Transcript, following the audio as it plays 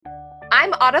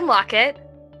I'm Autumn Lockett.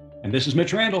 And this is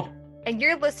Mitch Randall. And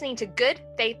you're listening to Good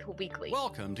Faith Weekly.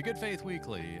 Welcome to Good Faith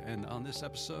Weekly. And on this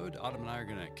episode, Autumn and I are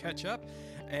going to catch up.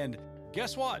 And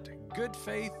guess what? Good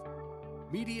Faith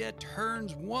Media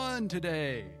turns 1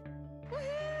 today.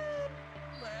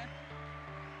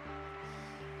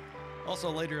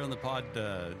 Also, later on the pod,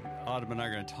 Autumn and I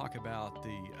are going to talk about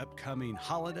the upcoming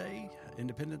holiday,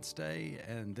 Independence Day,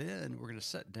 and then we're going to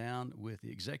sit down with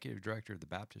the Executive Director of the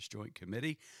Baptist Joint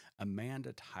Committee,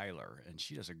 Amanda Tyler, and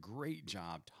she does a great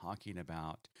job talking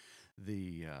about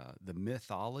the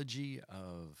mythology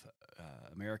of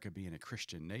America being a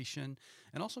Christian nation,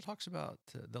 and also talks about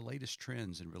the latest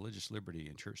trends in religious liberty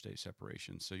and church-state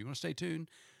separation. So you want to stay tuned.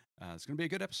 It's going to be a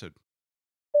good episode.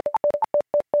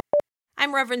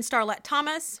 I'm Reverend Starlette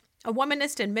Thomas, a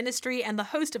womanist in ministry and the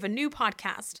host of a new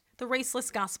podcast, The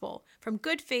Raceless Gospel, from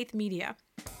Good Faith Media.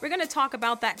 We're going to talk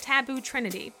about that taboo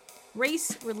trinity,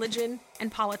 race, religion,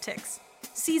 and politics.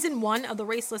 Season 1 of The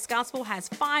Raceless Gospel has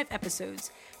 5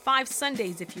 episodes, 5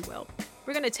 Sundays, if you will.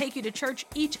 We're going to take you to church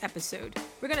each episode.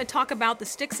 We're going to talk about the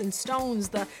sticks and stones,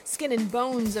 the skin and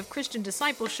bones of Christian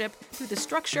discipleship through the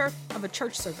structure of a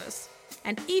church service.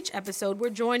 And each episode,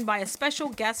 we're joined by a special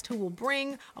guest who will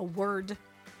bring a word.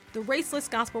 The Raceless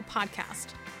Gospel Podcast.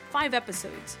 5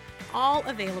 episodes, all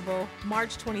available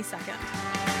March 22nd.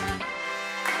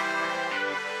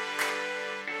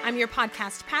 I'm your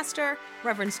podcast pastor,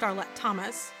 Reverend Starlette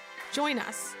Thomas. Join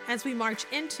us as we march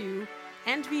into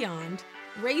and beyond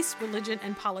race, religion,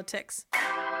 and politics.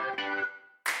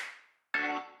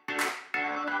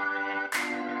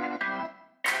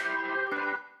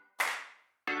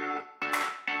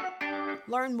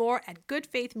 Learn more at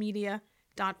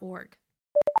goodfaithmedia.org.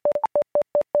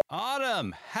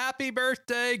 Autumn, happy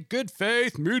birthday, Good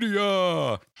Faith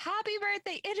Media. Happy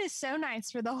birthday. It is so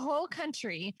nice for the whole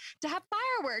country to have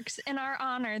fireworks in our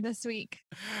honor this week.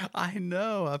 I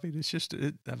know. I mean, it's just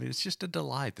a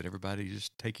delight that everybody's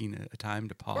just taking a time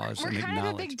to pause We're and kind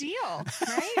acknowledge. of a big deal,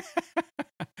 right?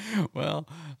 Well,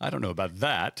 I don't know about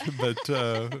that, but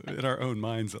in our own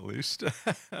minds, at least.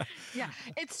 Yeah,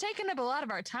 it's taken up a lot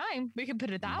of our time. We can put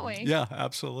it that way. Yeah,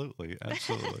 absolutely.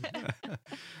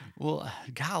 Well,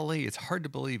 golly, it's hard to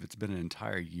believe it's been an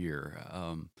entire year.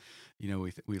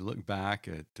 We look back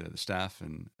at the staff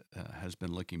and has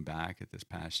been looking back at this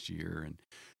past year and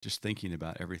just thinking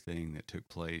about everything that took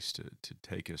place to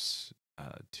take us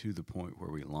to the point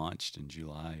where we launched in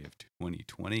July of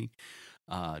 2020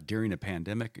 during a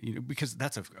pandemic. Because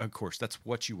that's of course that's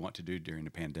what you want to do during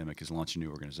a pandemic is launch a new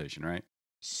organization, right?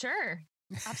 Sure.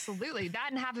 Absolutely. That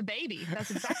and have a baby.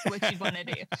 That's exactly what you'd want to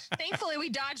do. Thankfully, we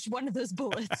dodged one of those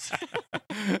bullets.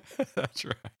 That's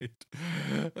right.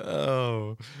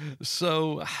 Oh,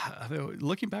 so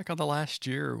looking back on the last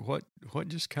year, what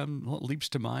leaps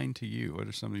to mind to you? What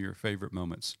are some of your favorite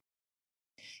moments?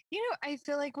 I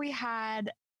feel like we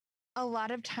had a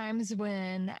lot of times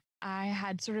when I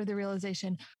had sort of the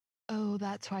realization, oh,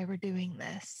 that's why we're doing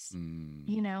this,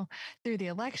 through the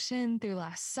election, through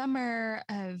last summer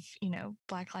of,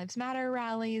 Black Lives Matter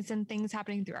rallies and things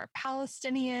happening through our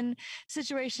Palestinian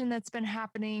situation that's been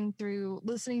happening, through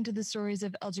listening to the stories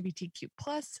of LGBTQ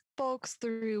plus folks,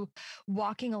 through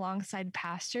walking alongside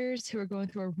pastors who are going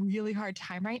through a really hard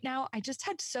time right now. I just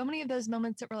had so many of those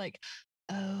moments that were like,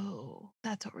 oh,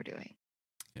 that's what we're doing.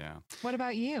 Yeah. What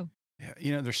about you?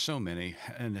 Yeah, there's so many.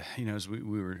 And, as we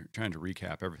were trying to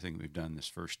recap everything we've done this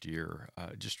first year,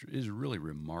 just is really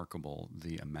remarkable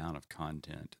the amount of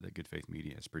content that Good Faith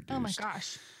Media has produced. Oh, my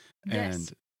gosh.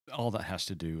 And all that has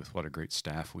to do with what a great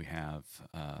staff we have.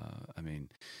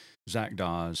 Zach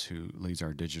Dawes, who leads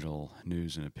our digital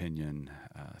news and opinion,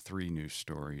 3 news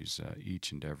stories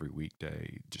each and every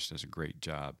weekday, just does a great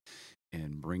job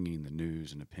in bringing the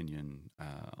news and opinion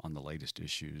on the latest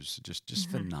issues, just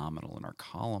phenomenal. And our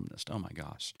columnists, oh my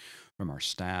gosh, from our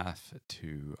staff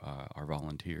to our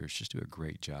volunteers, just do a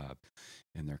great job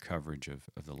in their coverage of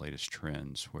the latest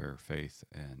trends where faith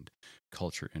and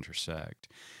culture intersect.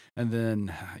 And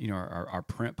then, our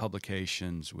print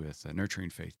publications with Nurturing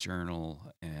Faith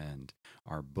Journal and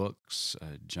our books,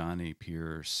 Johnny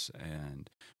Pierce and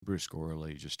Bruce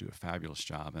Gorley just do a fabulous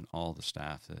job, and all the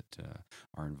staff that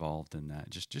are involved in that.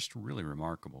 Just really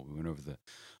remarkable. We went over the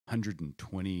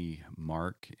 120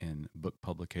 mark in book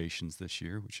publications this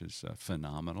year, which is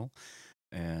phenomenal.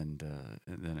 And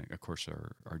then, of course,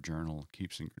 our journal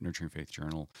Nurturing Faith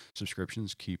Journal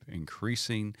subscriptions keep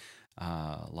increasing.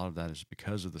 A lot of that is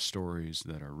because of the stories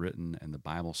that are written, and the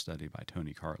Bible study by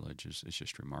Tony Cartledge is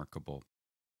just remarkable.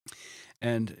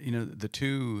 And, the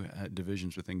two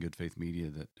divisions within Good Faith Media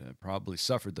that probably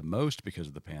suffered the most because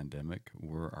of the pandemic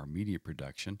were our media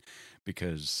production,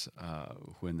 because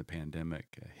when the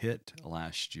pandemic hit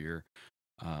last year,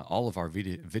 all of our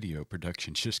video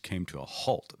production just came to a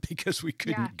halt because we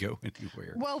couldn't go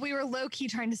anywhere. Well, we were low key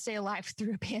trying to stay alive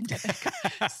through a pandemic.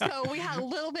 So we had a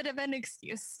little bit of an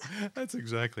excuse. That's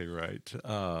exactly right.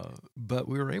 But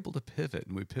we were able to pivot,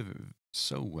 and we pivoted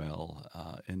so well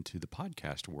into the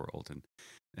podcast world.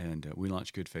 And we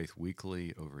launched Good Faith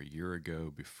Weekly over a year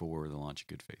ago before the launch of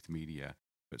Good Faith Media,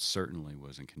 but certainly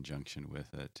was in conjunction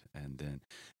with it. And then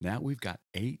now we've got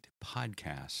 8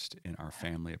 podcasts in our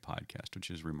family of podcasts,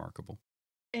 which is remarkable.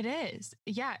 It is.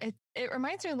 Yeah. It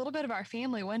reminds me a little bit of our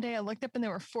family. One day I looked up and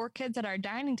there were 4 kids at our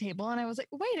dining table and I was like,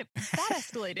 wait, that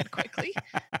escalated quickly.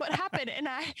 What happened? And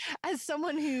I, as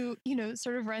someone who,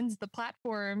 sort of runs the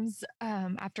platforms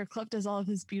after Cliff does all of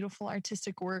his beautiful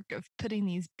artistic work of putting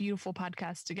these beautiful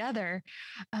podcasts together,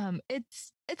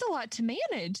 it's a lot to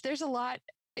manage. There's a lot,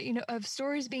 of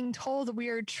stories being told. We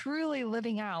are truly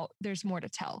living out. There's more to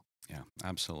tell. Yeah,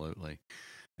 absolutely.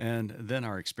 And then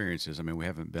our experiences. I mean, we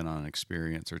haven't been on an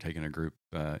experience or taken a group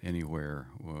anywhere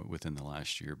within the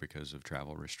last year because of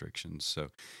travel restrictions. So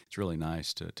it's really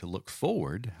nice to look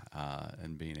forward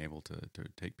and being able to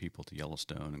take people to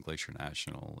Yellowstone and Glacier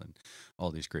National and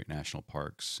all these great national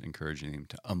parks, encouraging them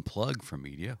to unplug from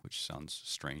media, which sounds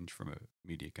strange from a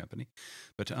media company,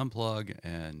 but to unplug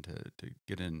and to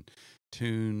get in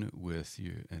tune with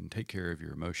you and take care of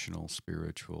your emotional,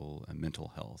 spiritual, and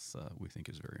mental health, we think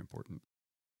is very important.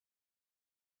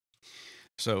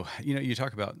 So, you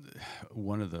talk about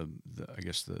one of the I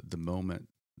guess the moment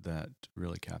that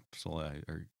really capsulizes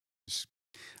or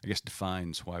I guess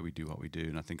defines why we do what we do.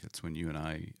 And I think that's when you and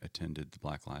I attended the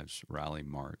Black Lives Rally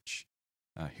March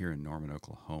here in Norman,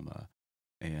 Oklahoma.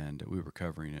 And we were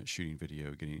covering it, shooting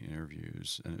video, getting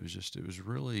interviews. And it was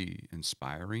really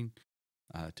inspiring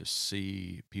to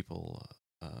see people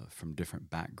from different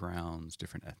backgrounds,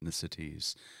 different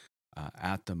ethnicities,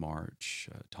 at the march,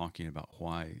 talking about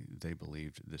why they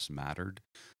believed this mattered.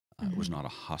 It was not a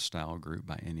hostile group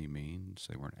by any means.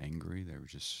 They weren't angry. They were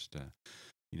just,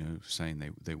 saying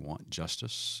they want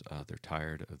justice. They're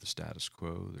tired of the status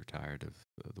quo. They're tired of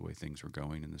the way things were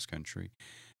going in this country,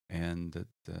 and that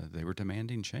they were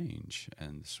demanding change.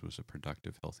 And this was a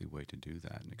productive, healthy way to do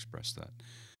that and express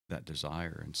that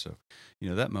desire. And so,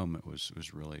 that moment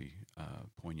was really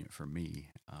poignant for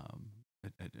me.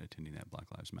 Attending that Black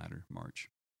Lives Matter march.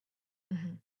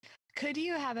 Mm-hmm. Could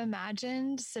you have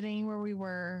imagined sitting where we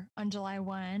were on July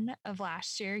 1 of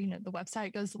last year? The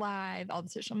website goes live, all the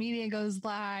social media goes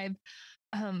live.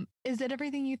 Is it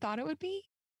everything you thought it would be?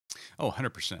 Oh,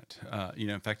 100%.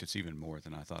 In fact, it's even more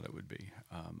than I thought it would be.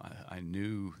 I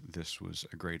knew this was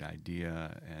a great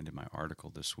idea. And in my article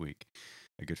this week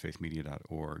at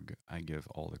goodfaithmedia.org, I give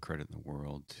all the credit in the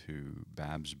world to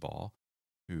Babs Ball,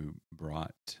 who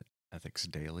brought Ethics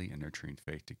Daily and Nurturing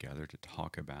Faith together to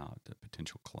talk about a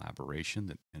potential collaboration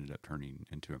that ended up turning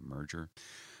into a merger.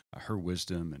 Her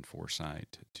wisdom and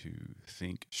foresight to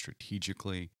think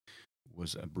strategically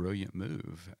was a brilliant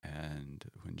move. And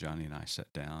when Johnny and I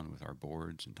sat down with our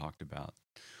boards and talked about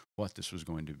what this was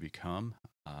going to become,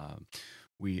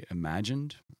 we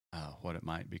imagined what it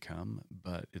might become,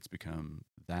 but it's become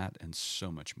that and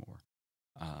so much more.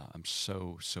 I'm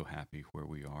so happy where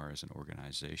we are as an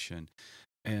organization.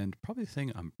 And probably the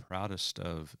thing I'm proudest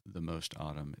of the most,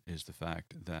 Autumn, is the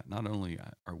fact that not only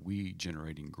are we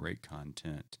generating great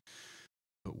content,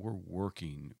 but we're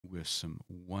working with some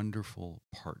wonderful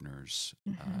partners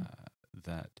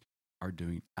that are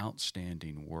doing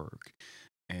outstanding work.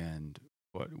 And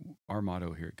what our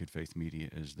motto here at Good Faith Media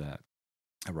is that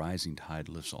a rising tide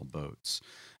lifts all boats.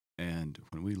 And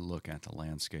when we look at the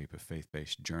landscape of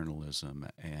faith-based journalism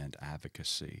and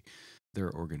advocacy, there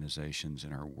are organizations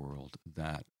in our world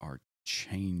that are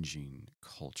changing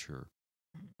culture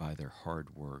by their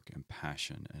hard work and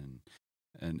passion,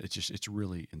 and it's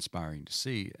really inspiring to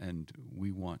see, and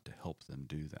we want to help them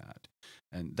do that.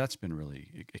 And that's been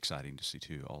really exciting to see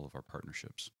too, all of our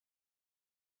partnerships.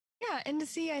 Yeah, and to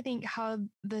see, I think, how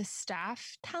the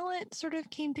staff talent sort of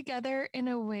came together in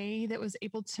a way that was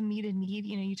able to meet a need.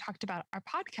 You talked about our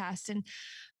podcast, and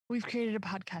we've created a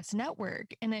podcast network,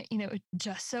 and it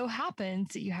just so happens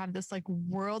that you have this like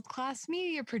world-class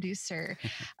media producer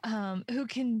who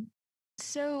can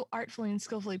so artfully and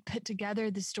skillfully put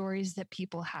together the stories that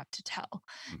people have to tell.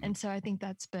 And so I think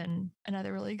that's been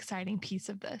another really exciting piece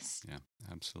of this. Yeah,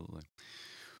 absolutely.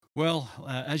 Well,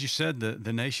 as you said,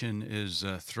 the nation is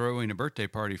throwing a birthday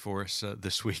party for us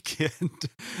this weekend.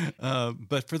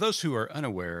 But for those who are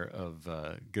unaware of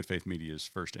Good Faith Media's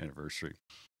first anniversary,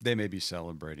 they may be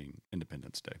celebrating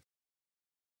Independence Day.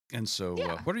 And so,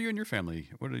 Yeah. what are you and your family?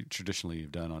 What do you traditionally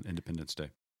have done on Independence Day?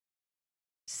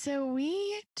 So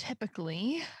we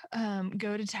typically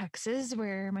go to Texas,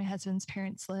 where my husband's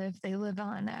parents live. They live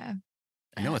on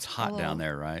You know it's hot down little-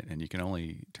 there, right? And you can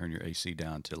only turn your AC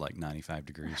down to like 95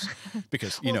 degrees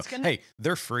because, Well, it's gonna- hey,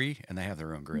 they're free and they have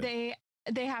their own grid.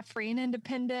 They have free and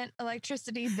independent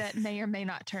electricity that may or may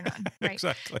not turn on, right?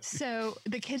 Exactly. So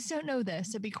the kids don't know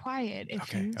this, so be quiet if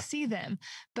Okay, you yeah. see them.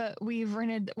 But we've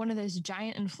rented one of those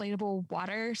giant inflatable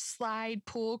water slide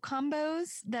pool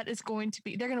combos that is going to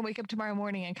be, they're going to wake up tomorrow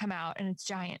morning and come out, and it's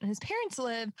giant. And his parents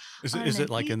live. Is on it an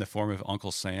like in the form of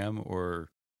Uncle Sam, or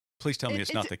please tell me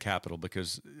it's not it's- the Capitol,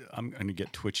 because I'm going to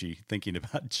get twitchy thinking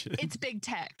about you. It's big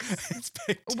Tex. It's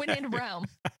big When in tech. Rome.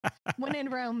 When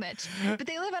in Rome, Mitch. But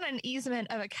they live on an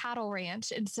easement of a cattle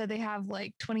ranch. And so they have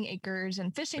like 20 acres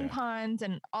and fishing Yeah. ponds,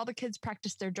 and all the kids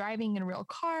practice their driving in real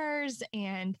cars.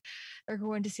 And they're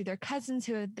going to see their cousins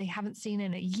who they haven't seen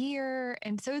in a year.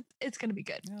 And so it's going to be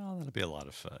good. Oh, that'll be a lot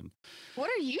of fun.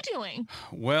 What are you doing?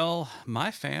 Well,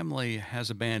 my family has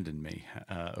abandoned me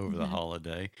over the Mhm.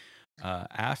 holiday.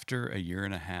 After a year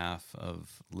and a half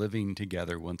of living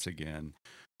together once again.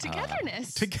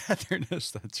 Togetherness.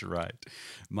 Togetherness, that's right.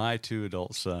 My 2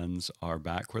 adult sons are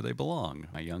back where they belong.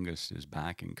 My youngest is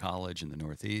back in college in the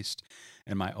Northeast,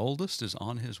 and my oldest is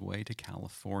on his way to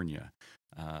California,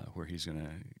 where he's going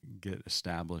to get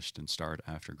established and start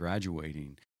after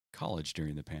graduating college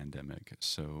during the pandemic.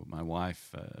 So my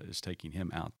wife is taking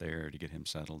him out there to get him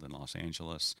settled in Los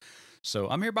Angeles. So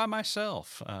I'm here by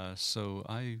myself.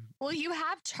 Well, you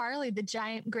have Charlie, the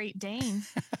giant Great Dane,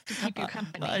 to keep you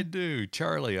company. I do.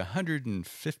 Charlie,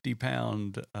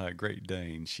 150-pound Great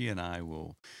Dane. She and I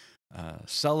will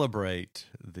celebrate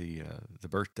the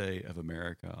birthday of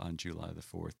America on July the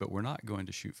 4th, but we're not going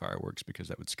to shoot fireworks because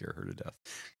that would scare her to death.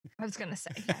 I was going to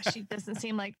say, yeah, she doesn't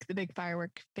seem like the big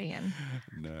firework fan.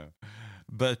 No.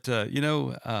 But, every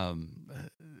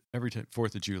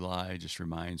 4th of July just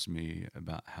reminds me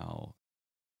about how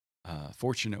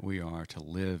fortunate we are to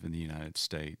live in the United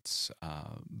States,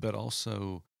 but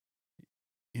also,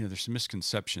 there's some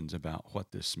misconceptions about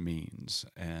what this means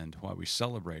and why we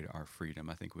celebrate our freedom.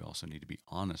 I think we also need to be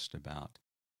honest about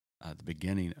the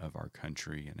beginning of our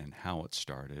country and how it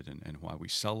started, and why we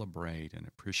celebrate and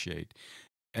appreciate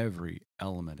every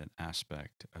element and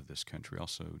aspect of this country.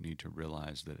 Also need to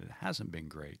realize that it hasn't been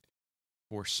great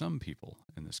for some people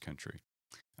in this country.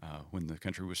 When the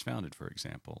country was founded, for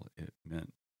example, it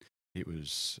meant it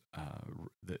was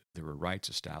that there were rights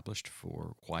established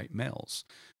for white males.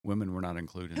 Women were not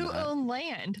included in Who that. own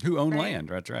land? Who own right? land?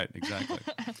 That's right, exactly.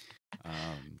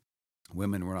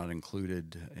 Women were not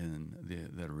included in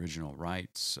the original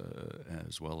rights,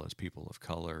 as well as people of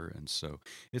color, and so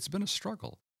it's been a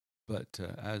struggle. But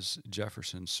as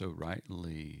Jefferson so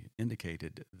rightly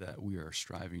indicated, that we are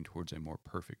striving towards a more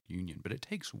perfect union. But it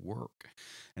takes work,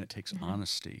 and it takes Mhm.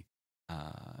 honesty,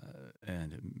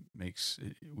 and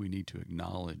we need to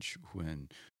acknowledge when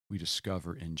we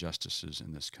discover injustices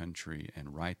in this country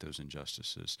and right those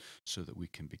injustices so that we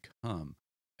can become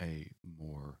a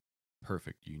more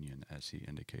perfect union, as he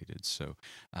indicated. So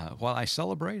while I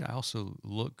celebrate, I also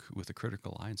look with a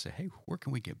critical eye and say, hey, where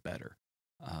can we get better?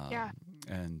 Yeah.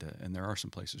 And there are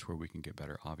some places where we can get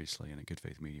better, obviously, and at Good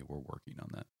Faith Media, we're working on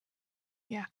that.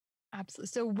 Yeah, absolutely.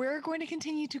 So we're going to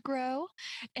continue to grow.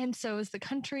 And so is the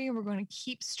country. We're going to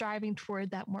keep striving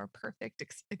toward that more perfect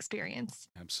experience.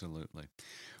 Absolutely.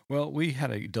 Well, we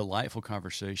had a delightful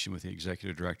conversation with the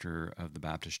executive director of the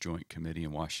Baptist Joint Committee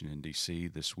in Washington, D.C.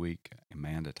 this week,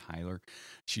 Amanda Tyler.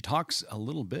 She talks a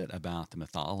little bit about the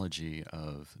mythology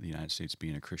of the United States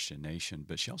being a Christian nation,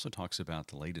 but she also talks about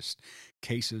the latest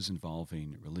cases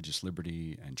involving religious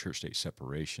liberty and church-state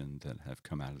separation that have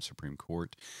come out of the Supreme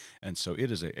Court. And so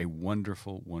it is a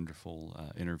wonderful,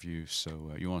 wonderful interview.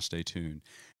 So you want to stay tuned.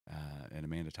 And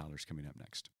Amanda Tyler's coming up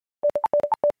next.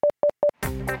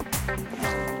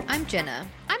 I'm Jenna.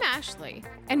 I'm Ashley,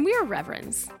 and we're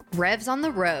Reverends. Revs on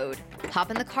the road.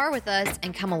 Hop in the car with us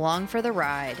and come along for the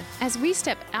ride. As we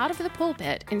step out of the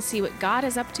pulpit and see what God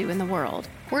is up to in the world,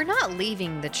 We're not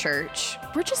leaving the church.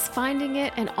 we're just finding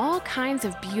it in all kinds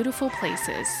of beautiful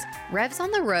places. Revs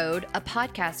on the Road, a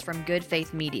podcast from Good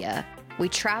Faith Media. We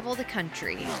travel the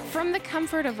country From the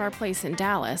comfort of our place in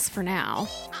Dallas for now,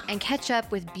 and catch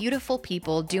up with beautiful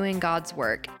people doing God's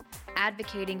work,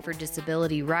 advocating for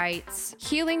disability rights,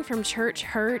 healing from church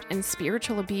hurt and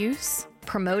spiritual abuse.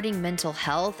 promoting mental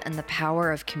health and the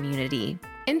power of community.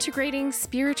 integrating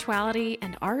spirituality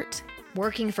and art,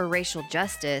 working for racial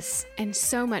justice, and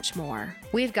so much more.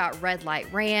 We've got red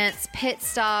light rants, pit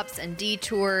stops, and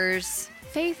detours.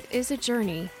 Faith is a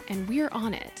journey, and we're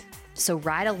on it. So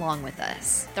ride along with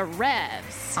us. The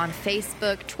Revs. On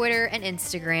Facebook, Twitter, and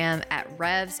Instagram at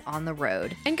Revs on the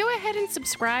Road. And go ahead and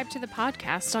subscribe to the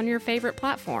podcast on your favorite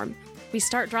platform. We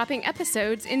start dropping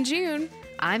episodes in June.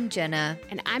 I'm Jenna.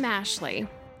 And I'm Ashley.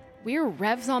 We're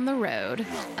Revs on the Road,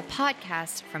 a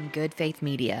podcast from Good Faith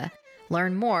Media.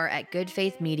 Learn more at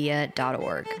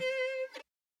goodfaithmedia.org.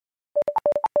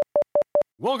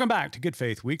 Welcome back to Good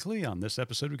Faith Weekly. On this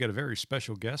episode, we've got a very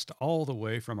special guest all the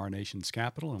way from our nation's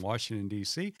capital in Washington,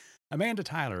 D.C. Amanda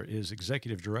Tyler is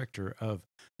Executive Director of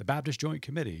the Baptist Joint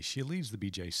Committee. She leads the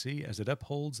BJC as it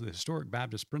upholds the historic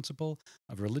Baptist principle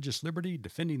of religious liberty,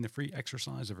 defending the free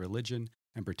exercise of religion,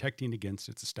 and protecting against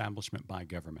its establishment by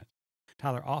government.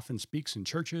 Tyler often speaks in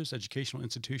churches, educational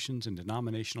institutions, and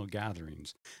denominational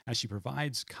gatherings as she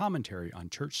provides commentary on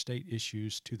church-state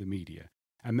issues to the media.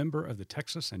 A member of the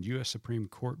Texas and U.S. Supreme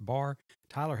Court Bar,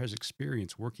 Tyler has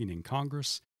experience working in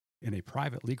Congress, in a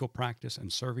private legal practice,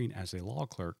 and serving as a law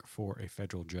clerk for a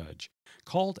federal judge.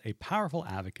 Called a powerful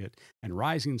advocate and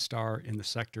rising star in the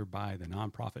sector by the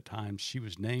nonprofit Times, she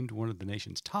was named one of the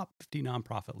nation's top 50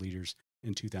 nonprofit leaders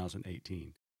in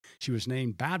 2018. She was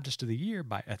named Baptist of the Year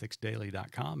by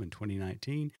ethicsdaily.com in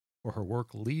 2019 for her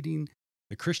work leading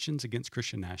the Christians Against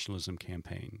Christian Nationalism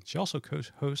campaign. She also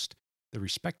co-hosts the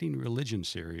Respecting Religion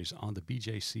series on the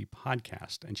BJC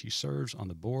podcast, and she serves on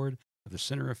the board of the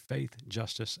Center of Faith,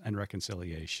 Justice, and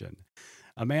Reconciliation.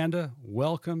 Amanda,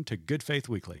 welcome to Good Faith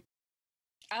Weekly.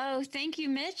 Oh, thank you,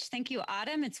 Mitch. Thank you,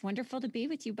 Autumn. It's wonderful to be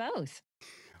with you both.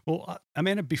 Well,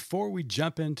 Amanda, before we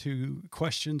jump into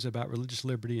questions about religious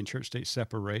liberty and church-state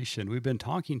separation, we've been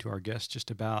talking to our guests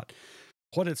just about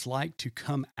what it's like to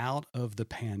come out of the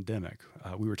pandemic.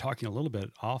 We were talking a little bit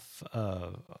off,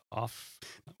 I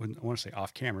want to say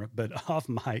off camera, but off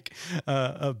mic,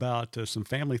 about some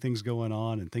family things going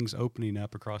on and things opening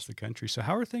up across the country. So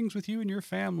how are things with you and your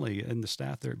family and the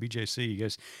staff there at BJC? You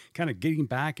guys kind of getting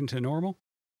back into normal?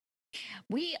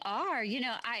 We are,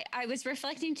 I was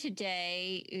reflecting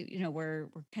today, we're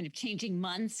kind of changing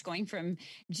months, going from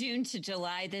June to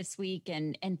July this week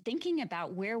and thinking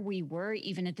about where we were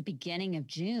even at the beginning of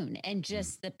June and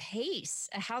just the pace,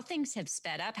 how things have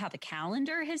sped up, how the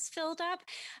calendar has filled up.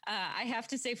 I have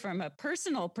to say from a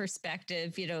personal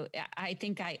perspective, I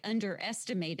think I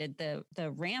underestimated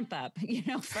the ramp up,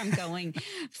 from going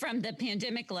from the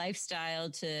pandemic lifestyle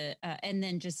to, and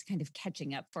then just kind of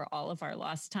catching up for all of our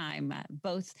lost time.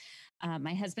 Both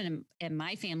my husband and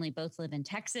my family both live in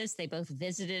Texas. They both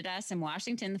visited us in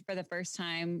Washington for the first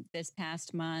time this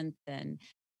past month. And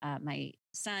my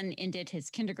son ended his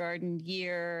kindergarten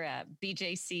year.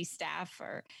 BJC staff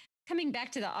are coming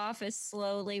back to the office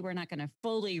slowly. We're not going to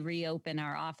fully reopen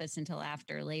our office until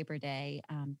after Labor Day.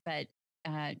 But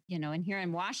and here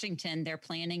in Washington, they're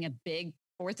planning a big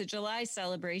 4th of July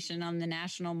celebration on the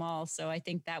National Mall. So I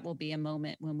think that will be a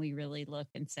moment when we really look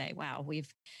and say, wow,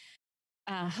 we've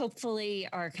hopefully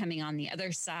are coming on the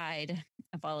other side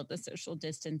of all of the social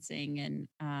distancing.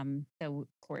 And though,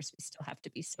 of course, we still have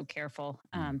to be so careful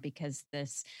because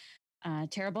this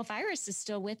terrible virus is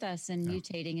still with us and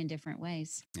mutating in different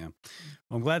ways. Yeah.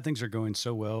 Well, I'm glad things are going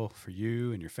so well for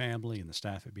you and your family and the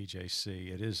staff at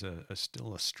BJC. It is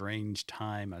still a strange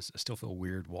time. I still feel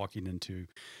weird walking into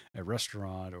a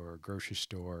restaurant or a grocery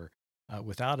store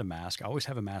without a mask. I always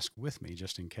have a mask with me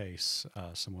just in case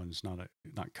someone's not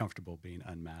comfortable being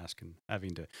unmasked and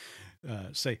having to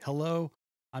say, hello,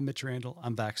 I'm Mitch Randall,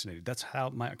 I'm vaccinated. That's how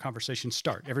my conversations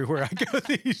start everywhere I go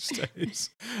these days.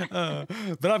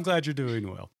 But I'm glad you're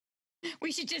doing well.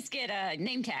 We should just get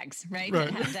name tags, right?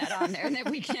 And have that on there, and then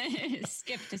we can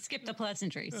skip the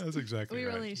pleasantries. That's exactly we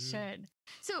right. We really should.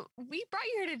 So we brought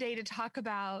you here today to talk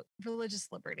about religious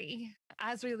liberty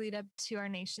as we lead up to our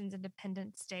nation's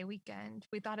Independence Day weekend.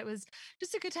 We thought it was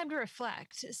just a good time to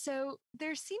reflect. So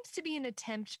there seems to be an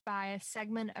attempt by a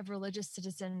segment of religious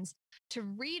citizens to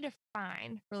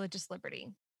redefine religious liberty.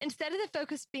 Instead of the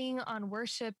focus being on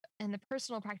worship and the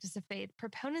personal practice of faith,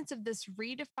 proponents of this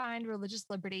redefined religious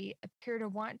liberty appear to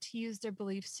want to use their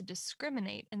beliefs to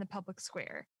discriminate in the public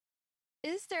square.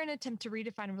 Is there an attempt to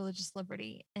redefine religious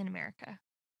liberty in America?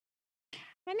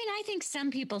 I mean, I think some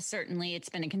people certainly, it's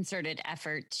been a concerted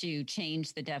effort to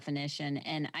change the definition.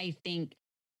 And I think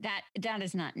that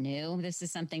is not new. This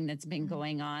is something that's been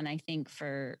going on, I think,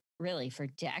 for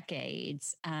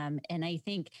decades. And I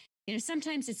think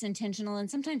sometimes it's intentional and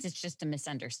sometimes it's just a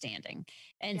misunderstanding.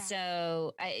 And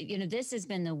so, this has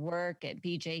been the work at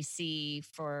BJC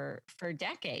for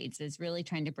decades, is really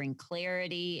trying to bring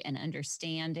clarity and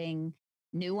understanding,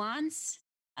 nuance.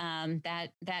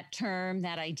 That term,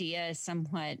 that idea is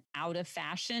somewhat out of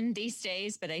fashion these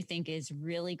days, but I think is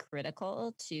really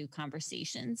critical to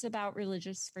conversations about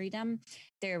religious freedom.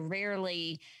 They're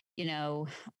rarely,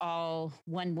 all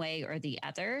one way or the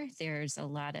other. There's a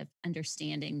lot of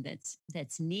understanding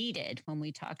that's needed when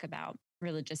we talk about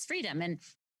religious freedom. And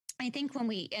I think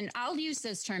and I'll use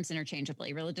those terms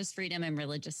interchangeably, religious freedom and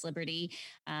religious liberty.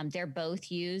 They're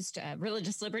both used.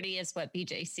 Religious liberty is what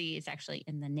BJC is actually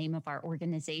in the name of our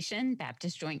organization,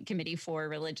 Baptist Joint Committee for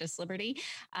Religious Liberty.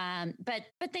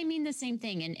 But they mean the same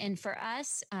thing. And for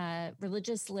us,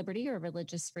 religious liberty or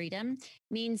religious freedom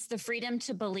means the freedom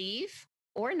to believe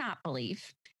or not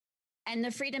believe, and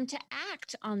the freedom to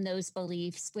act on those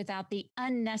beliefs without the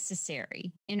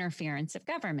unnecessary interference of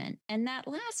government. And that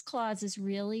last clause is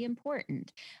really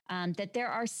important, that there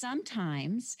are some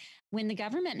times when the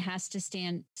government has to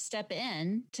step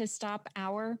in to stop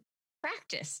our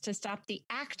practice, to stop the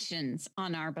actions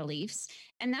on our beliefs.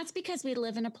 And that's because we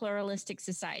live in a pluralistic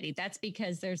society. That's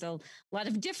because there's a lot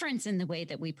of difference in the way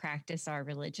that we practice our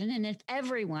religion. And if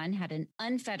everyone had an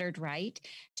unfettered right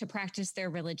to practice their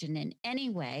religion in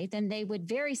any way, then they would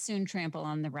very soon trample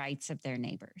on the rights of their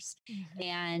neighbors.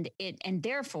 Mm-hmm. And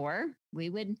therefore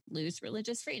we would lose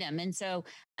religious freedom. And so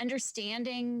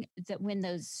understanding that when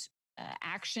those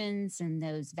actions and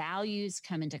those values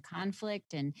come into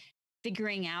conflict, and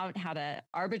figuring out how to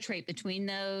arbitrate between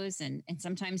those. And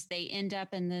sometimes they end up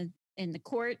in the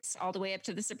courts all the way up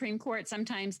to the Supreme Court.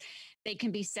 Sometimes they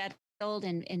can be settled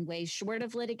in ways short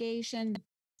of litigation.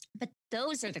 But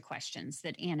those are the questions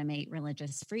that animate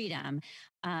religious freedom.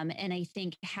 And I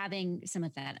think having some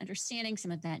of that understanding,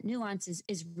 some of that nuance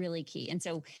is really key. And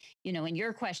so, in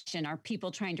your question, are people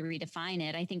trying to redefine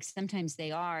it? I think sometimes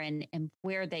they are. And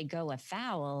where they go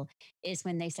afoul is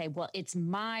when they say, well, it's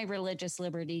my religious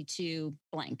liberty to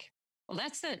blank. Well,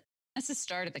 that's the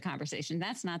start of the conversation.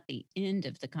 That's not the end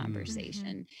of the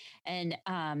conversation.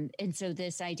 Mm-hmm. And so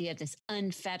this idea of this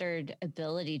unfettered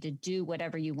ability to do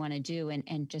whatever you want to do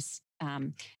and just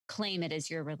claim it as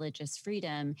your religious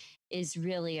freedom is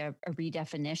really a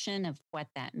redefinition of what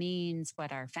that means,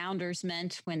 what our founders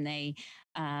meant when they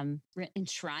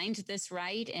enshrined this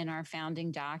right in our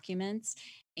founding documents.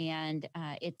 And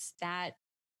it's that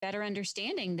better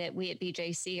understanding that we at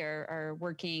BJC are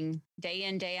working day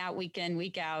in, day out, week in,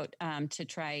 week out to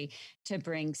try to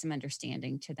bring some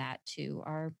understanding to that to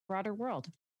our broader world.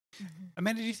 Mm-hmm.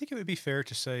 Amanda, do you think it would be fair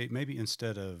to say maybe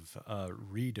instead of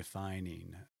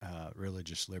redefining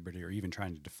religious liberty or even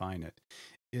trying to define it,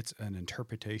 it's an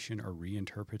interpretation or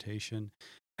reinterpretation?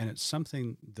 And it's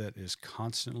something that is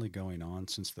constantly going on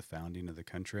since the founding of the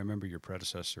country. I remember your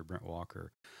predecessor, Brent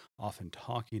Walker, often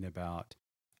talking about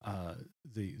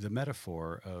the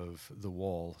metaphor of the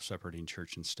wall separating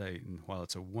church and state. And while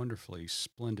it's a wonderfully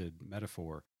splendid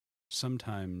metaphor,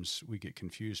 sometimes we get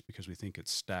confused because we think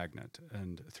it's stagnant.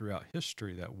 And throughout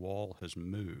history, that wall has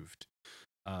moved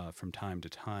from time to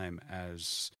time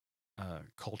as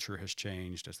culture has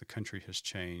changed, as the country has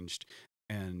changed,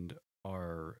 and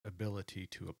our ability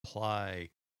to apply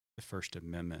the First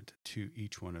Amendment to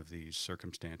each one of these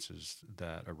circumstances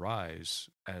that arise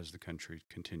as the country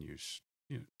continues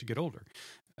to get older.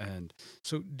 And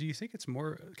so do you think it's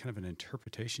more kind of an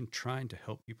interpretation, trying to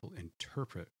help people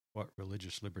interpret what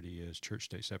religious liberty is,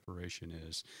 church-state separation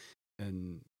is,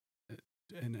 and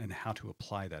how to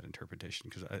apply that interpretation?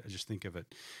 Because I just think of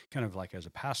it kind of like as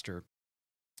a pastor,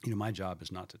 my job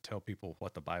is not to tell people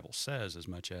what the Bible says as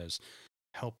much as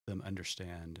help them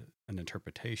understand an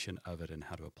interpretation of it and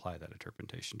how to apply that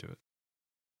interpretation to it.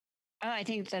 Oh, I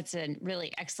think that's a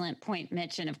really excellent point,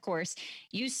 Mitch. And of course,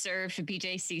 you served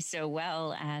BJC so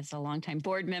well as a longtime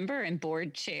board member and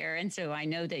board chair. And so I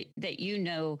know that you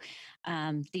know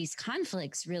these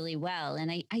conflicts really well.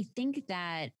 And I think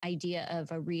that idea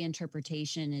of a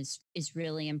reinterpretation is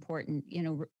really important.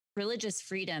 Religious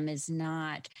freedom is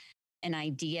not an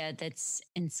idea that's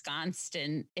ensconced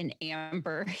in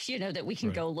amber, that we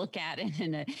can go look at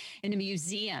in a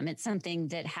museum. It's something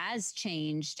that has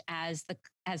changed as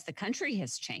the country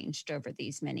has changed over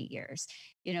these many years.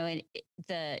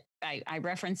 I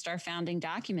referenced our founding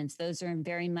documents. Those are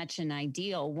very much an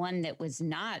ideal, one that was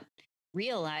not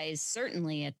realized,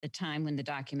 certainly at the time when the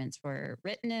documents were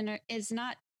written, and is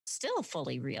not still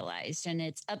fully realized. And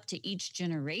it's up to each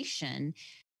generation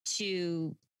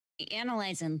to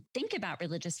analyze and think about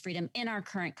religious freedom in our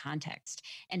current context,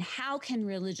 and how can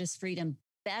religious freedom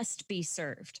best be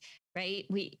served, right?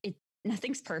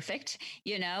 nothing's perfect,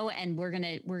 and we're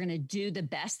going to do the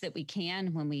best that we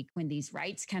can when these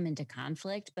rights come into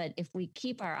conflict. But if we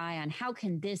keep our eye on how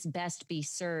can this best be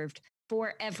served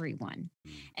for everyone,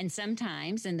 and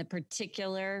sometimes in the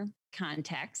particular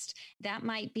context, that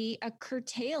might be a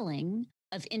curtailing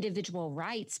of individual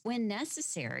rights when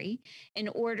necessary in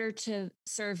order to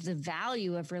serve the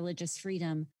value of religious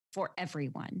freedom for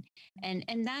everyone.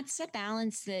 And that's a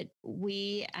balance that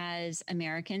we as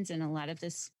Americans, and a lot of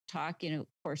this talk, of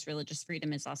course, religious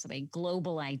freedom is also a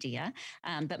global idea,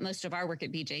 but most of our work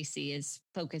at BJC is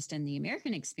focused in the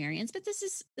American experience. But this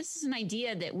is an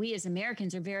idea that we as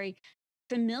Americans are very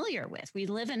familiar with. We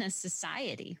live in a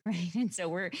society, right? And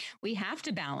so we have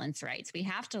to balance rights. We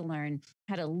have to learn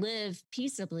how to live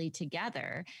peaceably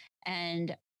together.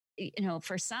 And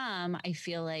for some, I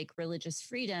feel like religious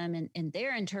freedom and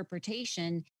their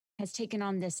interpretation has taken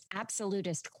on this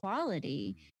absolutist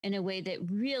quality in a way that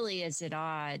really is at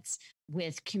odds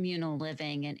with communal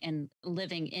living and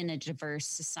living in a diverse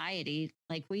society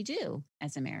like we do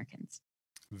as Americans.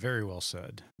 Very well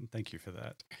said. Thank you for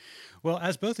that. Well,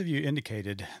 as both of you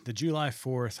indicated, the July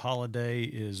 4th holiday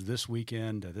is this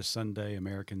weekend. This Sunday,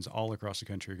 Americans all across the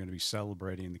country are going to be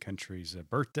celebrating the country's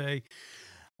birthday.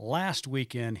 Last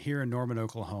weekend here in Norman,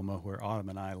 Oklahoma, where Autumn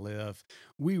and I live,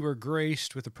 we were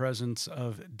graced with the presence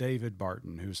of David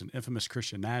Barton, who's an infamous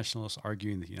Christian nationalist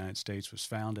arguing that the United States was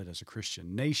founded as a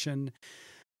Christian nation.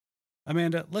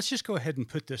 Amanda, let's just go ahead and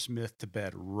put this myth to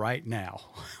bed right now.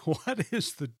 What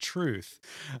is the truth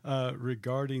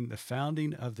regarding the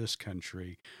founding of this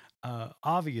country?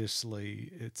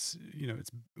 Obviously, it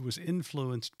was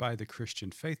influenced by the Christian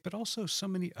faith, but also so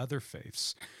many other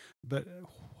faiths. But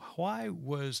how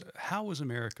was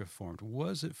America formed?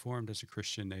 Was it formed as a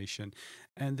Christian nation?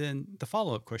 And then the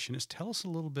follow-up question is, tell us a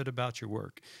little bit about your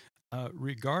work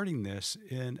regarding this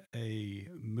in a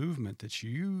movement that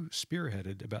you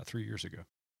spearheaded about 3 years ago.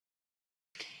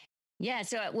 Yeah.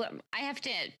 So I have to,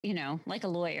 like a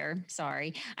lawyer,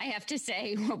 I have to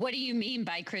say, what do you mean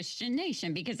by Christian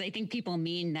nation? Because I think people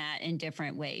mean that in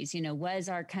different ways. Was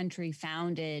our country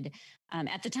founded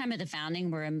at the time of the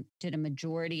founding, did a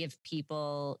majority of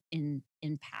people in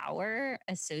power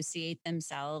associate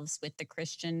themselves with the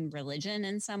Christian religion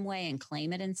in some way and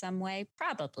claim it in some way?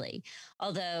 Probably.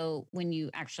 Although when you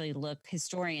actually look,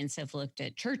 historians have looked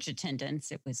at church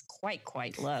attendance, it was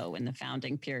quite low in the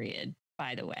founding period,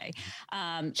 by the way.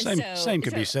 Same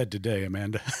could be said today,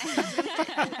 Amanda.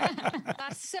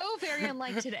 That's so very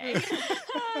unlike today.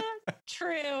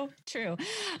 True.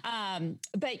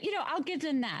 But, I'll give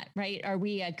them that, right? Are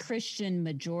we a Christian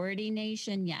majority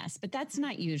nation? Yes, but that's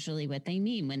not usually what they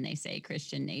mean when they say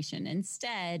Christian nation.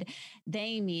 Instead,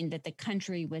 they mean that the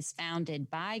country was founded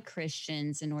by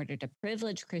Christians in order to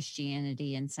privilege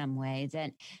Christianity in some way.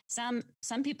 That some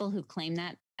people who claim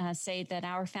that say that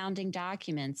our founding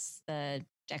documents, the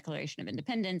Declaration of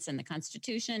Independence and the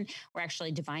Constitution, were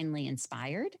actually divinely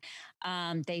inspired.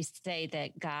 They say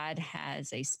that God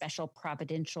has a special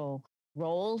providential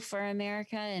role for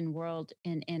America in world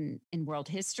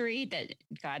history, that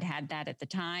God had that at the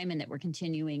time and that we're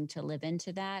continuing to live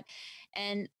into that.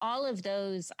 And all of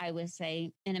those, I would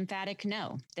say, an emphatic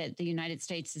no, that the United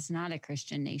States is not a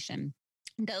Christian nation.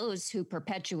 Those who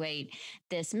perpetuate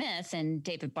this myth, and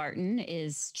David Barton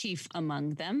is chief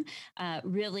among them,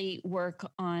 really work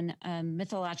on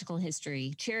mythological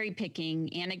history, cherry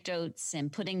picking anecdotes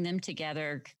and putting them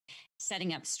together,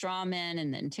 setting up straw men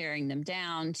and then tearing them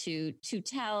down to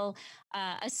tell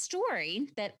a story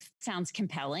that sounds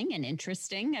compelling and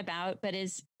interesting but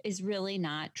is really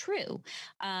not true.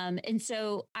 And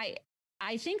so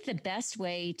I think the best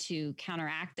way to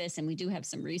counteract this, and we do have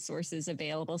some resources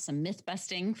available, some myth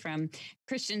busting from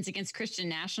Christians against Christian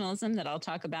nationalism that I'll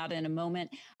talk about in a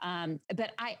moment.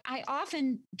 But I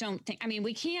often don't think,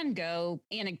 we can go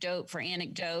anecdote for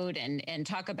anecdote and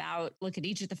look at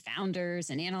each of the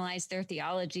founders and analyze their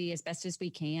theology as best as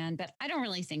we can. But I don't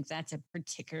really think that's a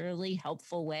particularly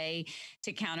helpful way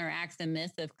to counteract the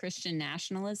myth of Christian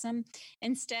nationalism.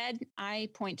 Instead, I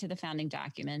point to the founding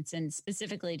documents and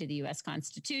specifically to the U.S.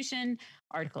 Constitution,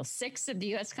 Article 6 of the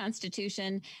U.S.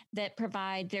 Constitution, that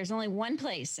there's only one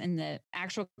place in the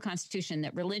actual Constitution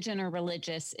that religion or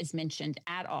religious is mentioned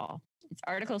at all. It's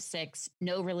Article 6,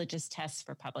 no religious tests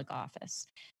for public office.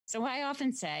 So I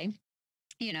often say,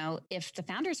 if the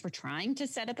founders were trying to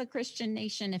set up a Christian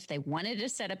nation, if they wanted to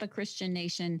set up a Christian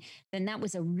nation, then that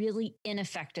was a really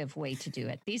ineffective way to do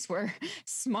it. These were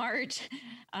smart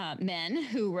men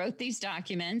who wrote these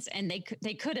documents, and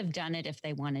they could have done it if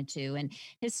they wanted to. And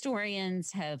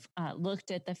historians have looked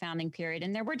at the founding period,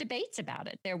 and there were debates about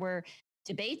it. There were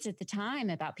debates at the time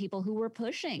about people who were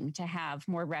pushing to have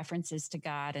more references to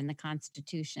God in the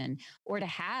Constitution, or to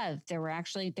have, there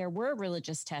were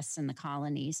religious tests in the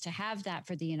colonies, to have that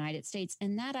for the United States.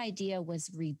 And that idea was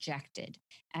rejected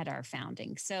at our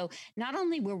founding. So not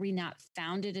only were we not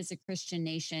founded as a Christian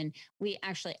nation, we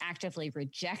actually actively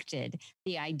rejected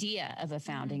the idea of a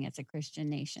founding as a Christian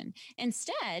nation.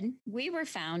 Instead, we were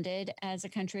founded as a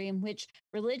country in which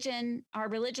religion, our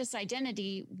religious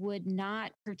identity, would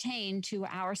not pertain to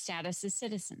our status as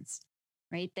citizens,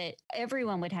 right? That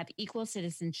everyone would have equal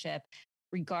citizenship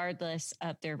regardless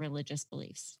of their religious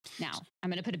beliefs. Now, I'm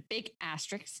going to put a big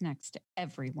asterisk next to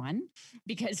everyone,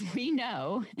 because we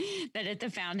know that at the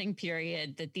founding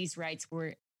period that these rights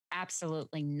were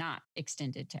absolutely not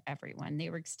extended to everyone. They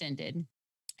were extended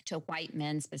to white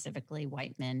men, specifically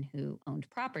white men who owned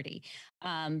property.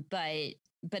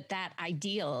 But that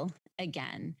ideal,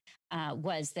 again,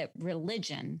 was that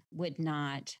religion would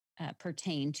not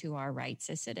pertain to our rights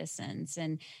as citizens.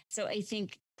 And so I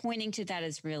think pointing to that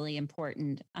is really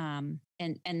important. And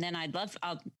then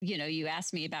you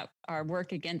asked me about our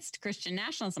work against Christian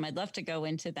nationalism. I'd love to go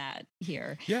into that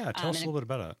here. Yeah, tell us a little bit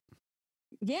about it.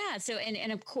 Yeah. So,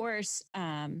 and of course,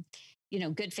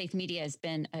 Good Faith Media has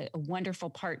been a wonderful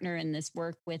partner in this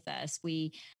work with us.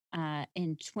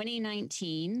 In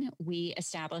 2019, we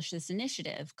established this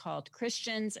initiative called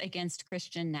Christians Against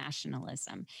Christian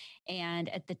Nationalism. And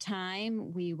at the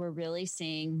time, we were really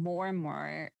seeing more and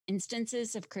more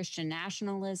instances of Christian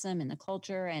nationalism in the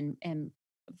culture, and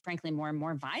frankly, more and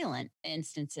more violent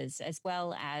instances, as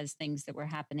well as things that were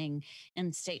happening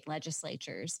in state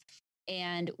legislatures.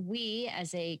 And we,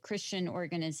 as a Christian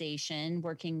organization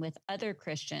working with other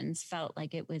Christians, felt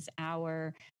like it was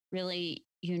our really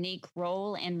unique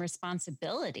role and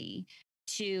responsibility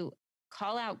to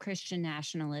call out Christian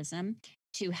nationalism,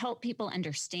 to help people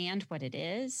understand what it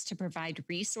is, to provide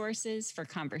resources for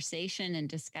conversation and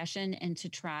discussion, and to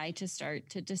try to start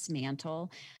to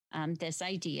dismantle this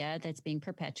idea that's being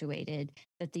perpetuated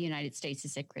that the United States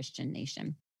is a Christian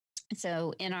nation.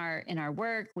 So in our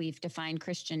work, we've defined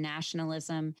Christian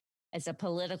nationalism as a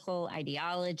political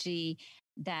ideology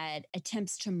that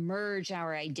attempts to merge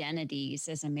our identities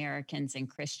as Americans and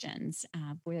Christians.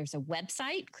 Where there's a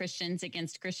website,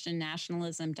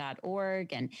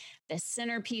 christiansagainstchristiannationalism.org. And the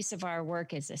centerpiece of our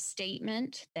work is a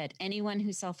statement that anyone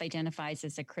who self-identifies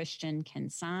as a Christian can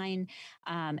sign.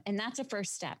 And that's a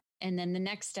first step. And then the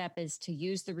next step is to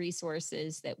use the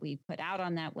resources that we put out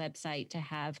on that website to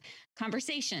have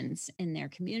conversations in their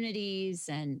communities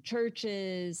and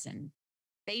churches and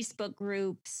Facebook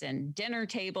groups and dinner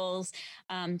tables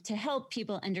to help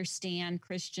people understand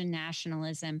Christian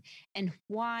nationalism and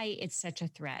why it's such a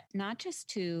threat, not just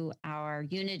to our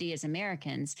unity as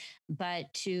Americans,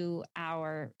 but to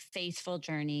our faithful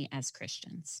journey as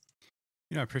Christians.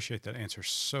 I appreciate that answer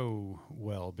so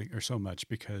much,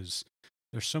 because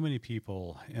there's so many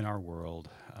people in our world,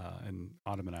 and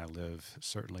Autumn and I live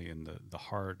certainly in the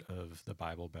heart of the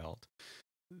Bible Belt,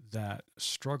 that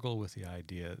struggle with the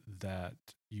idea that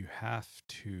you have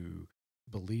to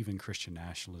believe in Christian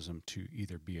nationalism to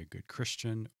either be a good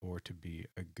Christian or to be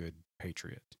a good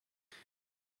patriot.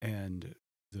 And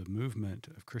the movement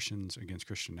of Christians Against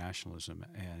Christian Nationalism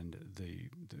and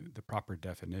the proper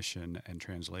definition and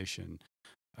translation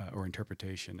or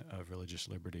interpretation of religious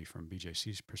liberty from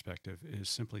BJC's perspective is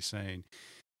simply saying,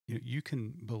 you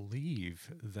can believe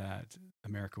that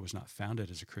America was not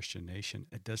founded as a Christian nation.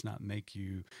 It does not make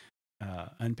you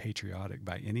unpatriotic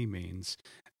by any means,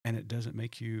 and it doesn't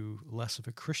make you less of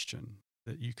a Christian.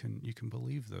 That you can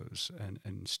believe those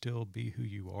and still be who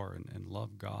you are and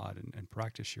love God and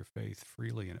practice your faith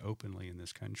freely and openly in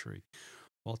this country,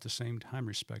 while at the same time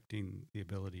respecting the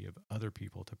ability of other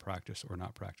people to practice or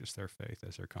not practice their faith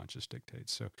as their conscience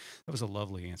dictates. So that was a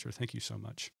lovely answer. Thank you so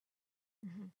much.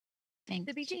 Mm-hmm.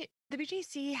 Thanks. The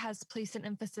BJC has placed an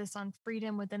emphasis on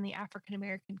freedom within the African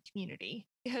American community.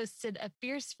 It hosted a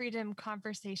fierce freedom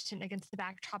conversation against the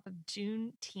backdrop of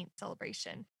Juneteenth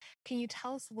celebration. Can you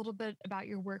tell us a little bit about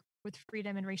your work with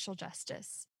freedom and racial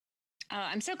justice?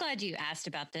 I'm so glad you asked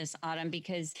about this, Autumn,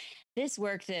 because this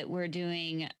work that we're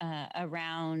doing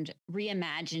around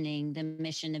reimagining the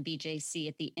mission of BJC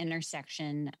at the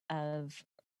intersection of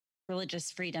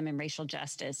religious freedom and racial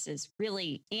justice is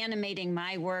really animating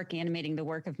my work, animating the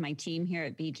work of my team here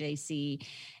at BJC,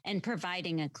 and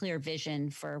providing a clear vision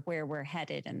for where we're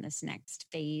headed in this next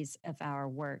phase of our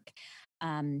work.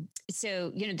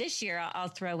 So, this year I'll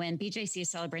throw in BJC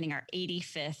is celebrating our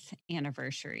 85th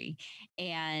anniversary.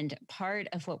 And part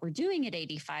of what we're doing at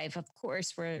 85, of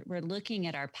course, we're looking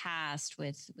at our past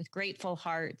with grateful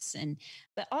hearts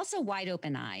but also wide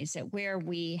open eyes at where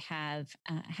we have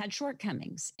had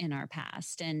shortcomings in our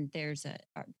past. And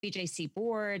our BJC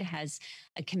board has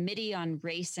a committee on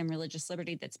race and religious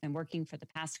liberty that's been working for the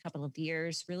past couple of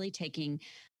years, really taking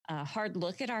a hard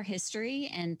look at our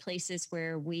history and places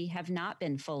where we have not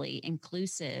been fully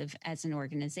inclusive as an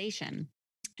organization.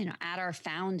 At our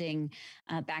founding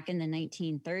back in the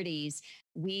 1930s,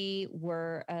 we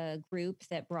were a group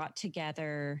that brought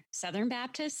together Southern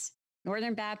Baptists,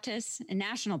 Northern Baptists, and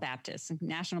National Baptists.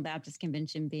 National Baptist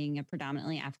Convention being a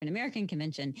predominantly African-American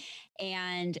convention.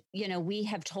 And, we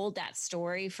have told that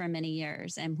story for many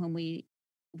years. And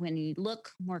when you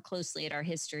look more closely at our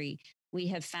history, we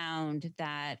have found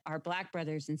that our Black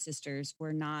brothers and sisters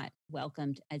were not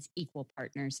welcomed as equal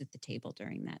partners at the table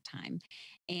during that time.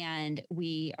 And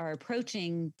we are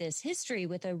approaching this history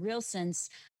with a real sense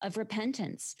of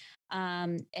repentance.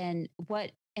 And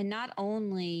not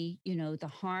only, the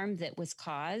harm that was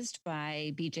caused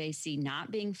by BJC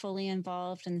not being fully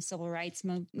involved in the civil rights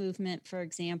movement, for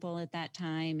example, at that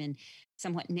time, and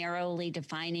somewhat narrowly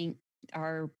defining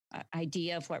our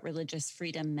idea of what religious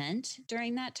freedom meant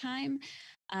during that time.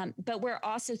 But we're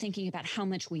also thinking about how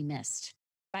much we missed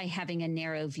by having a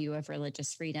narrow view of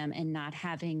religious freedom and not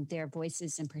having their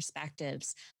voices and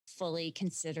perspectives fully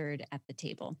considered at the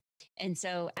table. And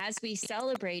so as we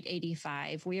celebrate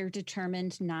 85, we are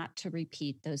determined not to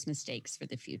repeat those mistakes for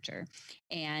the future.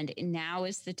 And now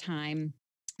is the time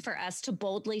for us to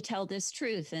boldly tell this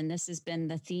truth. And this has been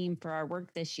the theme for our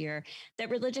work this year,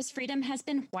 that religious freedom has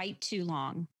been white too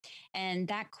long. And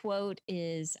that quote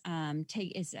is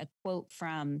a quote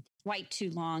from "White Too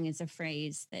Long" is a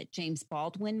phrase that James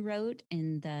Baldwin wrote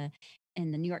in the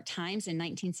New York Times in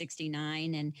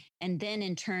 1969, and then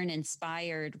in turn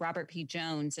inspired Robert P.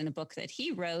 Jones in a book that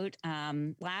he wrote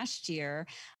last year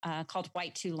called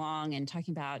 "White Too Long," and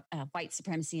talking about white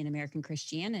supremacy in American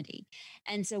Christianity.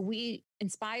 And so we,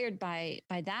 inspired by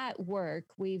that work,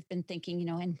 we've been thinking,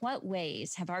 in what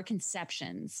ways have our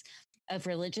conceptions of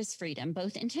religious freedom,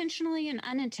 both intentionally and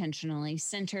unintentionally,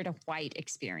 centered a white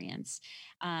experience?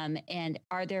 And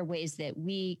are there ways that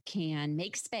we can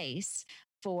make space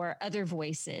for other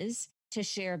voices to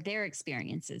share their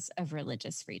experiences of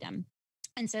religious freedom?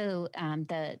 And so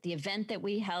the event that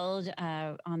we held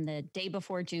on the day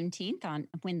before Juneteenth,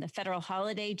 when the federal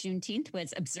holiday Juneteenth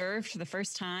was observed for the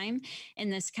first time in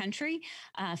this country,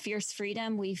 Fierce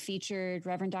Freedom, we featured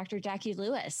Reverend Dr. Jackie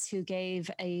Lewis, who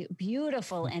gave a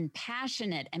beautiful and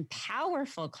passionate and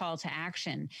powerful call to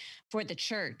action for the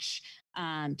church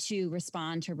to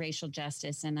respond to racial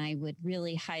justice. And I would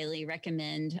really highly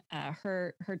recommend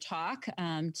her talk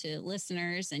to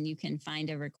listeners. And you can find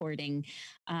a recording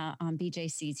on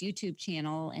BJC's YouTube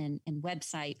channel and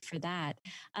website for that.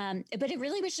 But it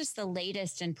really was just the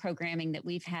latest in programming that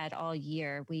we've had all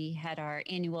year. We had our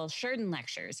annual Sheridan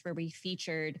Lectures, where we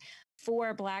featured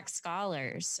 4 Black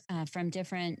scholars from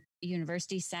different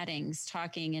university settings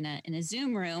talking in a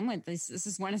Zoom room. This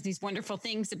is one of these wonderful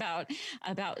things about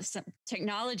some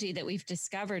technology that we've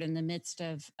discovered in the midst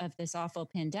of this awful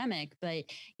pandemic, but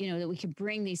that we could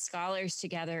bring these scholars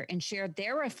together and share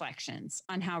their reflections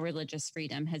on how religious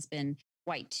freedom has been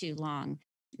white too long.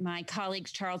 My colleague,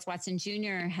 Charles Watson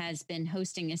Jr., has been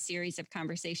hosting a series of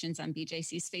conversations on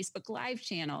BJC's Facebook Live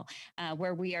channel,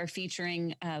 where we are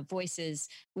featuring voices.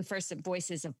 We first had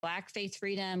voices of Black faith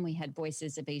freedom. We had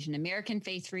voices of Asian American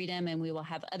faith freedom, and we will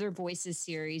have other voices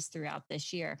series throughout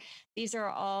this year. These are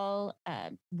all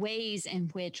ways in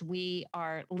which we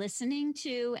are listening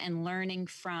to and learning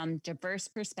from diverse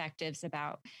perspectives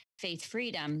about faith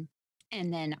freedom.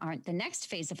 And then the next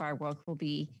phase of our work will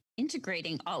be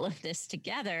integrating all of this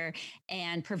together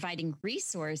and providing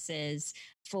resources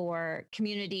for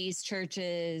communities,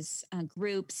 churches,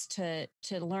 groups to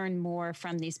learn more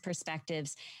from these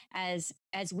perspectives as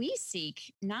we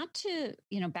seek not to,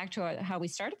 back to how we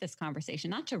started this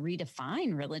conversation, not to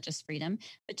redefine religious freedom,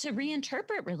 but to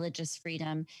reinterpret religious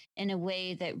freedom in a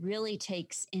way that really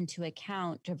takes into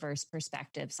account diverse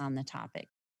perspectives on the topic.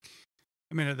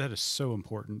 I mean, that is so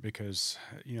important because,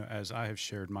 as I have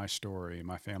shared my story,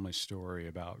 my family's story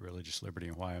about religious liberty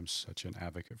and why I'm such an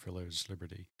advocate for religious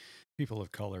liberty, people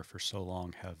of color for so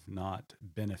long have not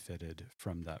benefited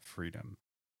from that freedom.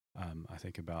 I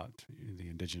think about the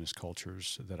indigenous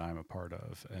cultures that I'm a part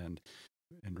of, and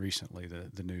recently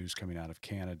the news coming out of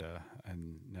Canada,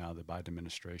 and now the Biden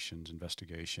administration's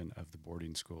investigation of the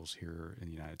boarding schools here in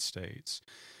the United States.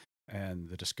 and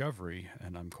the discovery,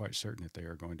 and I'm quite certain that they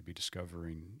are going to be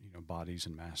discovering, bodies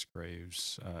and mass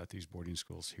graves at these boarding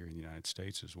schools here in the United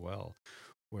States as well,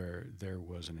 where there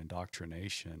was an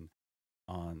indoctrination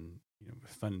on,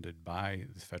 funded by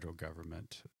the federal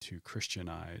government to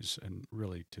Christianize and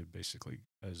really to basically,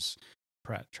 as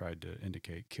Pratt tried to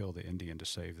indicate, kill the Indian to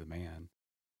save the man.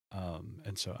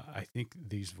 And so I think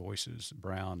these voices,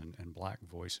 brown and black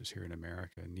voices here in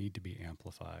America, need to be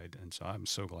amplified. And so I'm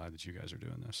so glad that you guys are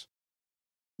doing this.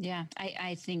 Yeah,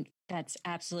 I think that's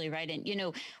absolutely right.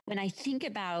 And, when I think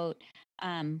about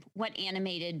what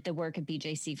animated the work of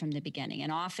BJC from the beginning,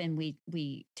 and often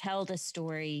we tell the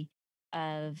story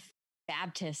of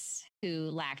Baptists who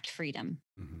lacked freedom,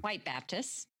 white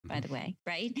Baptists, by the way,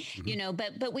 right?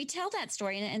 But we tell that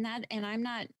story, and I'm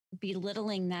not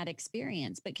belittling that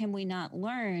experience, but can we not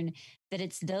learn that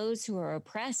it's those who are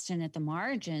oppressed and at the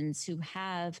margins who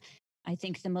have, I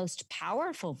think, the most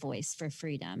powerful voice for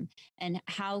freedom? And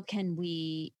how can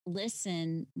we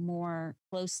listen more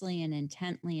closely and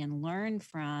intently and learn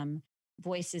from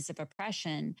voices of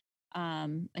oppression?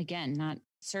 Again,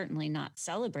 certainly not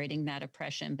celebrating that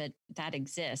oppression, but that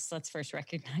exists. Let's first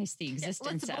recognize the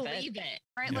existence of it. Let's believe it,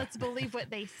 right? Yeah. Let's believe what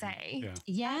they say.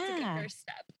 Yeah. That's a good first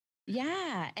step.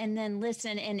 Yeah. And then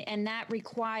listen. And that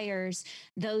requires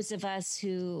those of us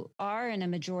who are in a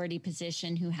majority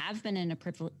position, who have been in a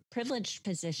privileged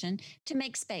position, to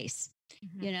make space,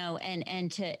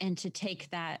 and to take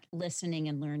that listening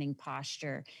and learning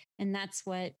posture. And that's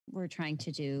what we're trying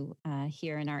to do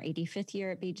here in our 85th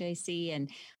year at BJC. And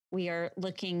we are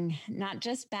looking not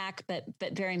just back, but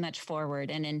very much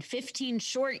forward. And in 15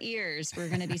 short years, we're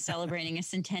going to be celebrating a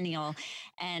centennial.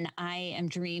 And I am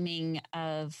dreaming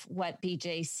of what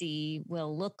BJC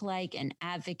will look like and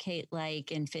advocate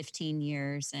like in 15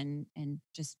 years, and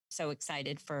just so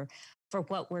excited for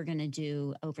what we're going to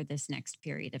do over this next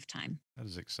period of time. That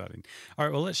is exciting. All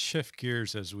right, well, let's shift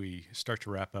gears as we start to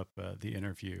wrap up the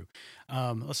interview.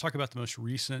 Let's talk about the most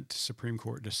recent Supreme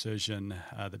Court decision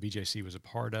that BJC was a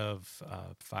part of,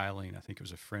 filing. I think it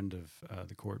was a friend of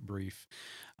the court brief,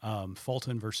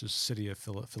 Fulton versus City of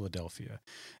Philadelphia.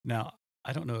 Now,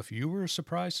 I don't know if you were as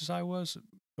surprised as I was,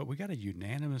 but we got a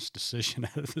unanimous decision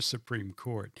out of the Supreme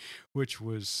Court, which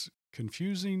was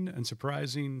confusing and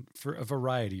surprising for a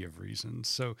variety of reasons.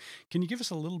 So can you give us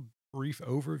a little brief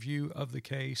overview of the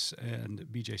case and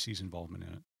BJC's involvement in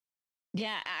it?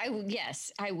 Yeah,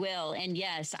 yes, I will. And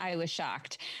yes, I was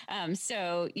shocked.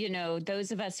 So,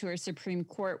 those of us who are Supreme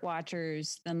Court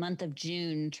watchers, the month of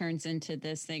June turns into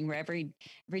this thing where every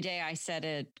day I set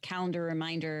a calendar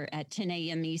reminder at 10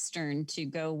 a.m. Eastern to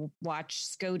go watch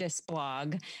SCOTUS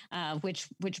blog, which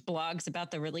blogs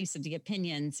about the release of the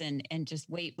opinions, and just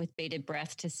wait with bated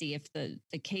breath to see if the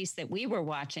case that we were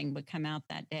watching would come out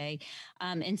that day.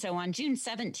 And so on June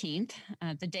 17th,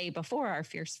 the day before our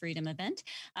Fierce Freedom event,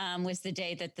 was the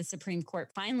day that the Supreme Court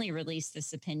finally released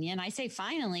this opinion. I say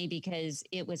finally because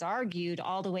it was argued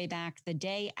all the way back the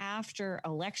day after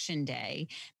Election Day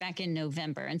back in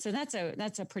November. And so that's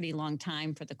a pretty long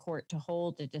time for the court to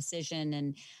hold a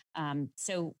decision. And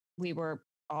so we were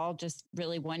all just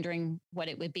really wondering what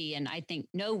it would be. And I think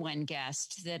no one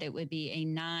guessed that it would be a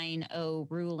 9-0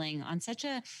 ruling on such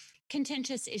a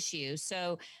contentious issue.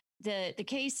 So the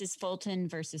case is Fulton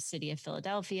versus City of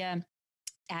Philadelphia.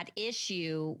 At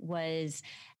issue was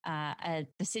the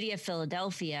city of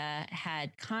Philadelphia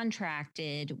had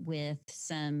contracted with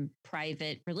some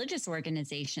private religious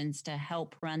organizations to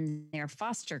help run their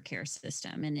foster care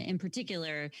system. And in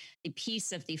particular, the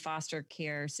piece of the foster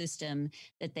care system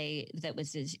that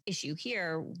was the issue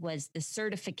here was the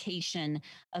certification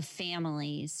of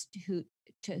families who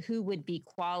would be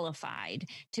qualified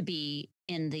to be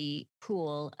in the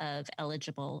pool of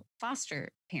eligible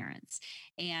foster parents.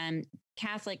 And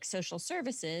Catholic Social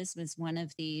Services was one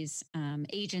of these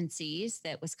agencies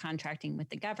that was contracting with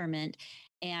the government.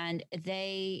 And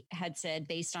they had said,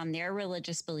 based on their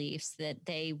religious beliefs, that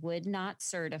they would not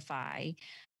certify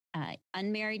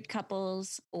unmarried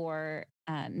couples or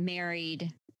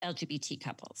married LGBT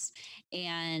couples.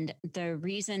 And the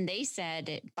reason they said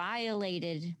it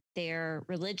violated their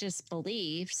religious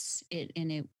beliefs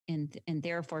and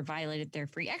therefore violated their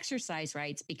free exercise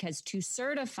rights, because to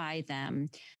certify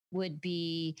them would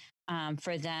be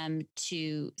for them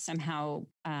to somehow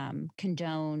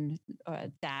condone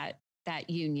that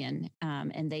union.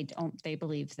 And they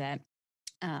believe that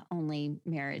only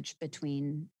marriage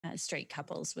between straight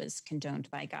couples was condoned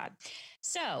by God.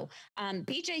 So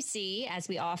BJC, as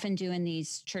we often do in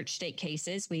these church state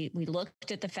cases, we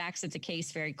looked at the facts of the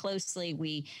case very closely.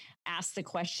 We asked the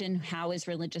question, how is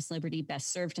religious liberty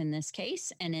best served in this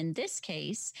case? And in this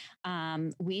case,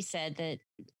 we said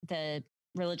that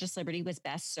religious liberty was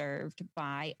best served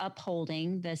by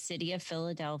upholding the city of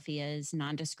Philadelphia's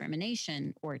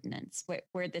non-discrimination ordinance.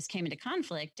 Where this came into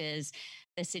conflict is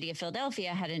the city of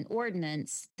Philadelphia had an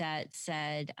ordinance that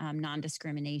said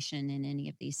non-discrimination in any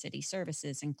of these city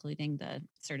services, including the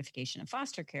certification of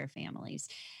foster care families.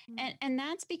 And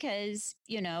that's because,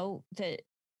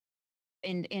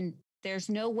 there's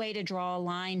no way to draw a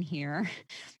line here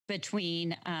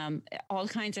between all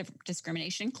kinds of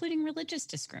discrimination, including religious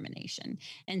discrimination.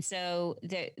 And so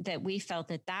that we felt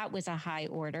that was a high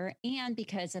order, and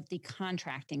because of the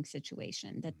contracting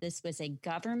situation, that this was a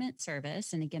government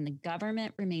service. And again, the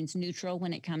government remains neutral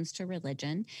when it comes to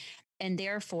religion. And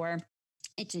therefore,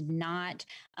 it did not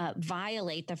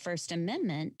violate the First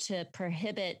Amendment to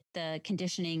prohibit the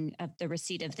conditioning of the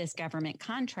receipt of this government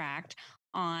contract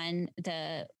on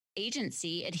the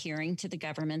agency adhering to the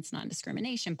government's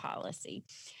non-discrimination policy.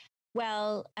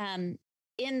 Well,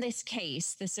 in this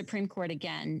case, the Supreme Court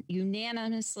again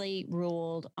unanimously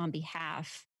ruled on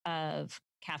behalf of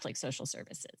Catholic Social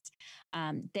Services.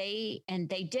 They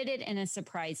did it in a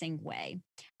surprising way.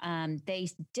 They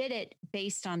did it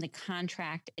based on the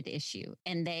contract at issue,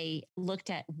 and they looked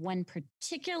at one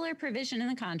particular provision in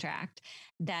the contract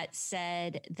that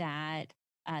said that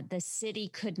the city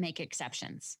could make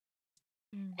exceptions.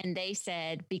 And they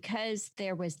said, because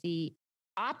there was the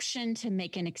option to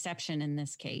make an exception in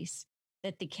this case,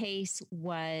 that the case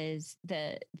was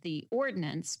the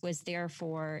ordinance was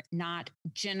therefore not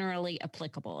generally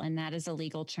applicable. And that is a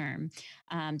legal term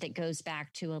that goes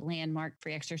back to a landmark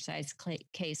free exercise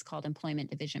case called Employment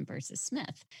Division versus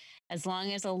Smith. As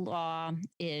long as a law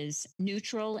is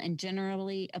neutral and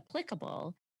generally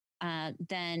applicable,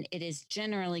 then it is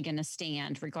generally going to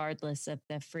stand regardless of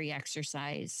the free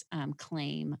exercise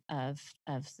claim of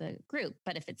the group.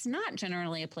 But if it's not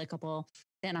generally applicable,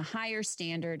 then a higher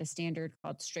standard, a standard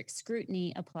called strict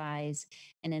scrutiny, applies.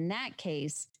 And in that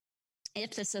case,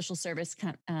 if the social service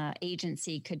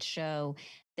agency could show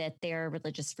that their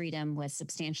religious freedom was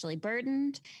substantially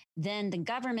burdened, then the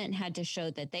government had to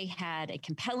show that they had a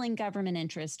compelling government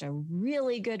interest, a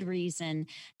really good reason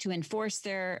to enforce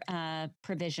their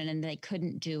provision, and they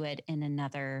couldn't do it in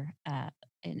another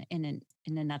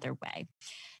in another way.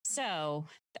 So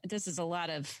this is a lot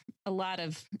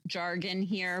of jargon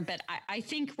here, but I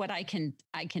think what I can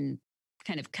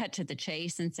kind of cut to the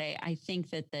chase and say, I think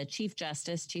that the Chief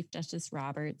Justice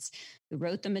Roberts, who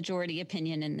wrote the majority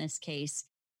opinion in this case,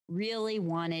 really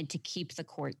wanted to keep the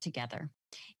court together.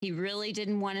 He really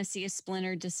didn't want to see a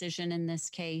splintered decision in this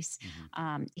case.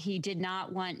 He did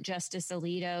not want Justice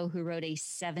Alito, who wrote a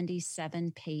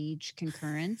 77-page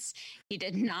concurrence. He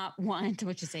did not want,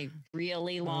 which is a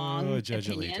really long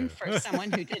opinion for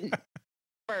someone who didn't,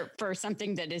 for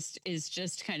something that is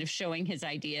just kind of showing his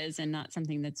ideas and not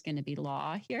something that's going to be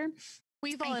law here.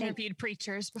 We've all interviewed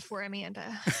preachers before,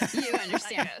 Amanda. You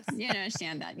understand. You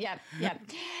understand that. Yep.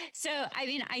 So, I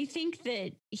mean, I think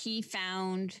that he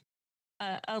found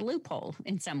a loophole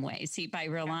in some ways by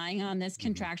relying on this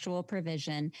contractual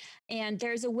provision. And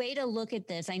there's a way to look at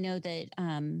this. I know that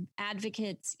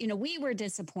advocates, we were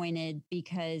disappointed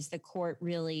because the court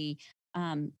really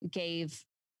gave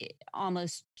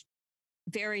almost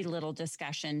very little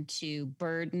discussion to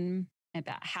burden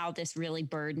about how this really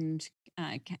burdened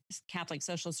Catholic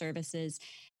social services,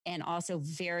 and also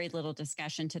very little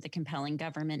discussion to the compelling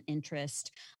government interest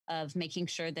of making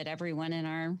sure that everyone in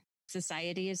our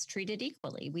society is treated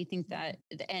equally. We think that,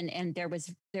 and there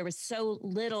was so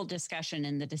little discussion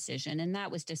in the decision, and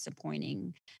that was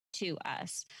disappointing to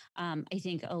us. I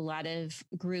think a lot of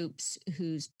groups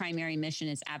whose primary mission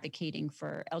is advocating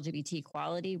for LGBT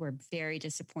equality were very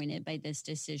disappointed by this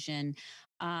decision.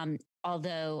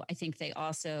 Although I think they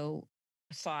also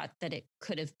thought that it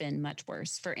could have been much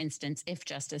worse. For instance, if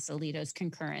Justice Alito's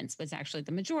concurrence was actually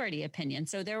the majority opinion.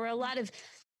 So there were a lot of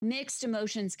mixed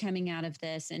emotions coming out of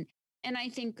this. And I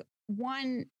think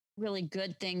one really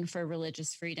good thing for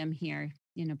religious freedom here,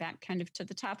 back kind of to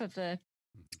the top of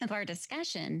our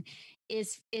discussion,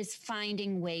 is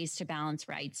finding ways to balance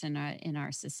rights in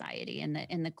our society.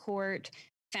 And the court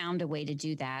found a way to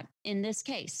do that in this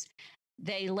case.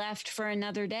 They left for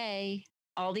another day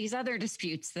all these other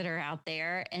disputes that are out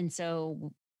there. And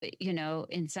so,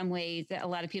 in some ways, a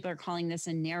lot of people are calling this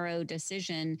a narrow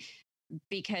decision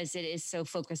because it is so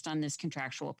focused on this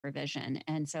contractual provision.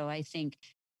 And so I think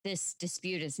this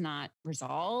dispute is not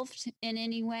resolved in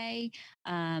any way.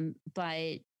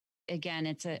 But again,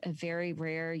 it's a very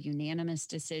rare unanimous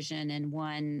decision, and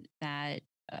one that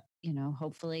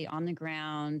hopefully on the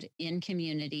ground in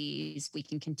communities, we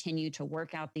can continue to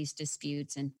work out these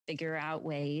disputes and figure out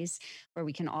ways where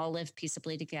we can all live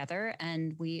peaceably together,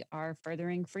 and we are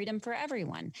furthering freedom for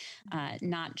everyone,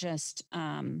 not just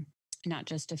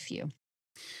a few.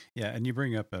 Yeah, and you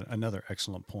bring up another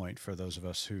excellent point for those of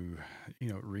us who,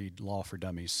 read Law for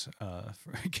Dummies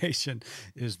for occasion,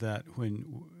 is that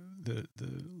when the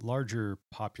larger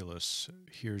populace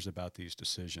hears about these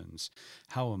decisions,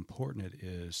 how important it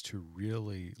is to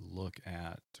really look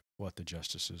at what the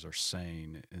justices are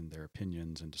saying in their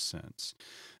opinions and dissents,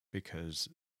 because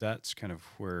that's kind of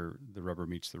where the rubber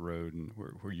meets the road and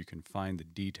where you can find the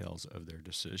details of their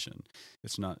decision.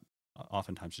 It's not.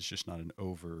 Oftentimes, it's just not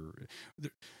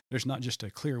there's not just a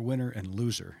clear winner and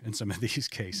loser in some of these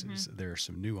cases. Mm-hmm. There are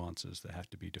some nuances that have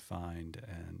to be defined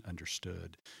and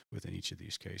understood within each of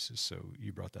these cases. So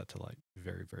you brought that to light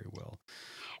very, very well.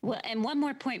 Well, and one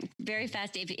more point very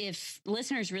fast. If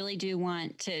listeners really do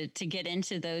want to get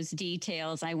into those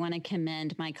details, I want to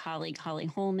commend my colleague, Holly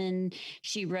Holman.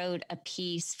 She wrote a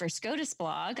piece for SCOTUS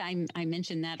blog. I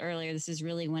mentioned that earlier. This is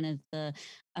really one of the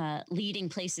leading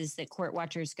places that court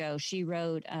watchers go. She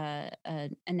wrote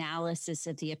an analysis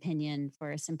of the opinion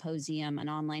for a symposium, an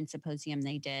online symposium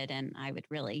they did, and I would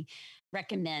really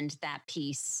recommend that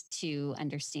piece to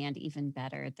understand even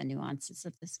better the nuances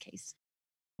of this case.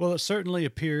 Well, it certainly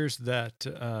appears that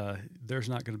there's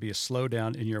not going to be a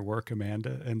slowdown in your work,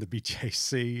 Amanda, and the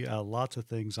BJC. Lots of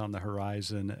things on the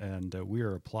horizon, and we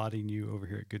are applauding you over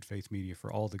here at Good Faith Media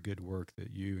for all the good work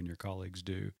that you and your colleagues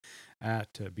do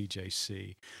at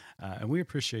BJC. And we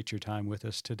appreciate your time with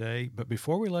us today. But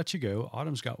before we let you go,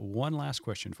 Autumn's got one last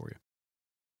question for you.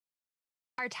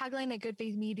 Our tagline at Good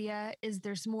Faith Media is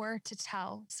 "There's more to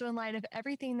tell." So in light of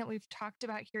everything that we've talked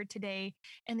about here today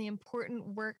and the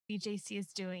important work BJC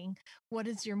is doing, what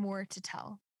is your more to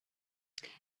tell?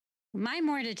 My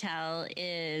more to tell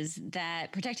is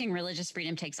that protecting religious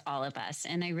freedom takes all of us.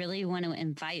 And I really want to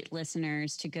invite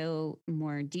listeners to go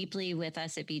more deeply with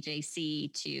us at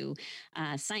BJC, to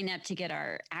sign up to get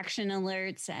our action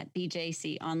alerts at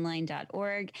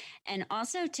bjconline.org, and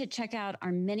also to check out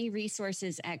our many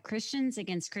resources at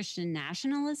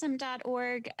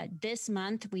christiansagainstchristiannationalism.org. This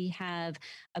month, we have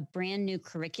a brand new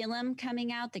curriculum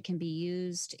coming out that can be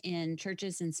used in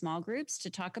churches and small groups to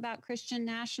talk about Christian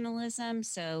nationalism.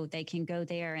 So they can go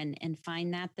there and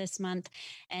find that this month.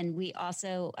 And we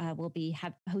also will be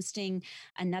hosting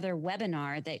another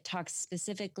webinar that talks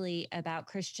specifically about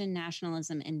Christian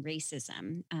nationalism and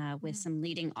racism with some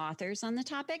leading authors on the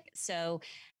topic. So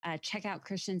check out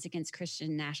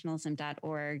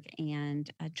christiansagainstchristiannationalism.org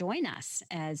and join us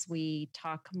as we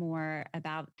talk more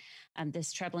about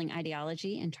this troubling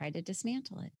ideology and try to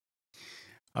dismantle it.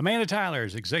 Amanda Tyler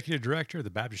is Executive Director of the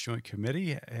Baptist Joint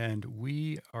Committee, and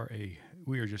we are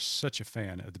just such a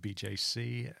fan of the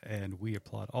BJC, and we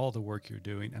applaud all the work you're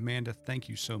doing. Amanda, thank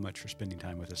you so much for spending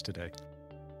time with us today.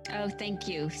 Oh, thank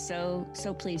you. So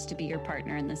pleased to be your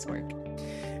partner in this work.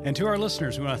 And to our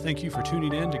listeners, we want to thank you for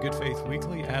tuning in to Good Faith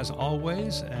Weekly, as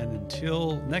always. And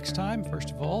until next time, first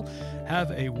of all,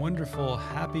 have a wonderful,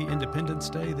 happy Independence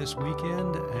Day this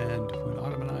weekend. And when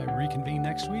Autumn and I reconvene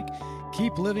next week,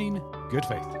 keep living good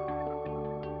faith.